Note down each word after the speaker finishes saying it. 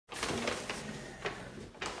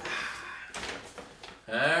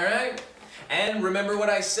Alright. And remember what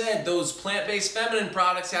I said, those plant-based feminine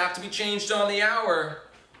products have to be changed on the hour.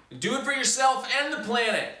 Do it for yourself and the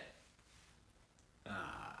planet.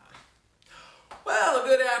 Well,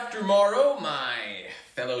 good aftermorrow, my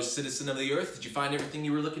fellow citizen of the Earth. Did you find everything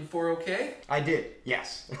you were looking for okay? I did,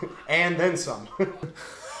 yes. And then some.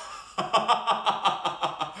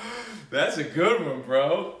 That's a good one,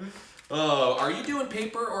 bro. Oh, are you doing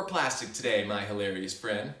paper or plastic today, my hilarious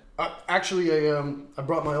friend? Actually, I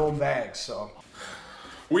brought my own bag, so.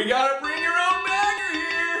 We gotta bring your own bagger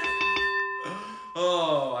here!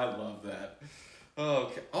 Oh, I love that.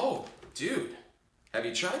 Okay. Oh, dude, have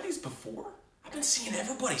you tried these before? I've been seeing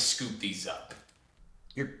everybody scoop these up.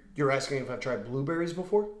 You're asking if I've tried blueberries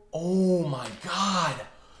before? Oh my God.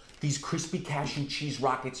 These crispy cashew cheese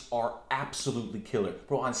rockets are absolutely killer.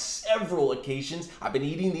 Bro, on several occasions, I've been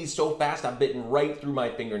eating these so fast, I've bitten right through my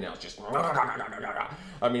fingernails. Just,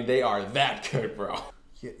 I mean, they are that good, bro.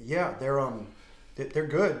 Yeah, they're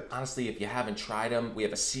good. Honestly, if you haven't tried them, we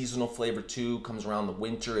have a seasonal flavor too. Comes around the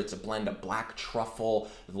winter. It's a blend of black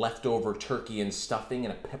truffle, leftover turkey and stuffing,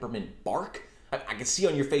 and a peppermint bark. I can see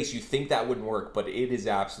on your face you think that wouldn't work, but it is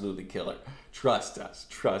absolutely killer. Trust us,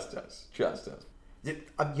 trust us, trust us.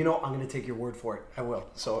 You know, I'm gonna take your word for it. I will.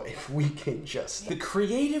 So if we can just... The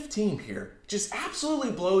creative team here just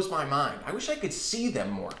absolutely blows my mind. I wish I could see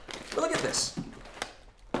them more. But look at this.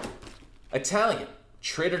 Italian,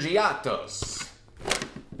 Trader Giotto's.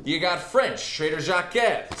 You got French, Trader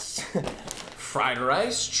Jacquet's. Fried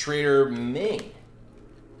rice, Trader Ming.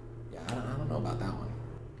 Yeah, I don't know about that one.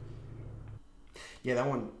 Yeah, that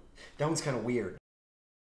one's kind of weird.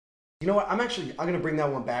 You know what? I'm gonna bring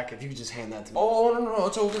that one back if you could just hand that to me. Oh, no,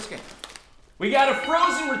 it's over this game. We got a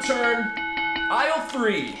frozen return, aisle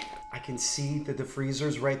 3. I can see that the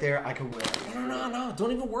freezer's right there. I can wear it. No,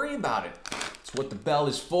 don't even worry about it. It's what the bell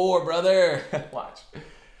is for, brother. Watch.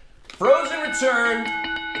 Frozen return,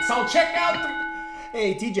 it's on checkout 3.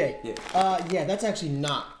 Hey, TJ. Yeah. Yeah, that's actually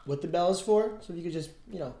not what the bell is for. So if you could just,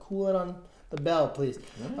 cool it on the bell, please.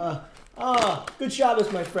 Good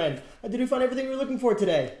Shabbos, my friend. Did you find everything you were looking for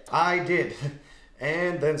today? I did.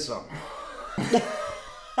 And then some.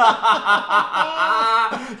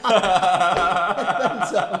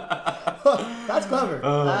 That's clever.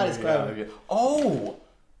 That is clever. Yeah. Oh,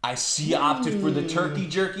 I see you opted for the turkey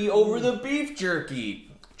jerky over the beef jerky.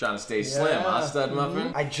 Trying to stay slim, huh, stud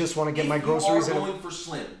muffin? I just want to get my groceries in. If you are going for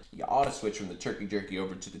slim, you ought to switch from the turkey jerky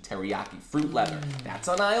over to the teriyaki fruit leather. That's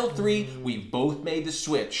on aisle 3. We've both made the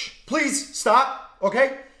switch. Please stop,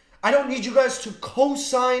 okay? I don't need you guys to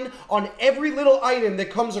co-sign on every little item that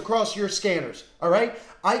comes across your scanners, all right?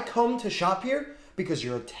 I come to shop here because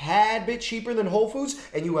you're a tad bit cheaper than Whole Foods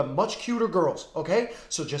and you have much cuter girls, okay?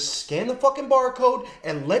 So just scan the fucking barcode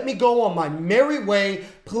and let me go on my merry way,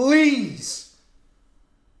 please.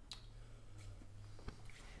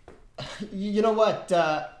 You know what?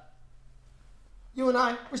 You and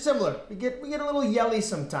I, we're similar. We get a little yelly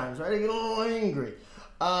sometimes, right? I get a little angry.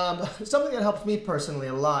 Something that helps me personally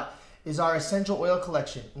a lot is our essential oil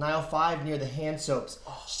collection in aisle 5 near the hand soaps.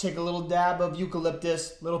 Just take a little dab of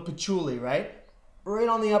eucalyptus, little patchouli, right? Right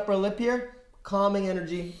on the upper lip here. Calming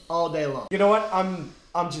energy all day long. You know what? I'm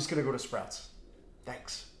just gonna go to Sprouts.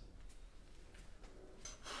 Thanks.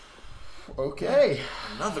 Okay.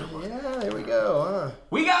 Another one. Yeah, there we go, huh?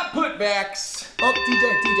 We got putbacks. Oh,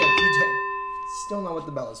 TJ. Still know what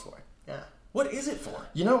the bell is for. Yeah. What is it for?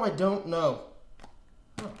 You know, I don't know.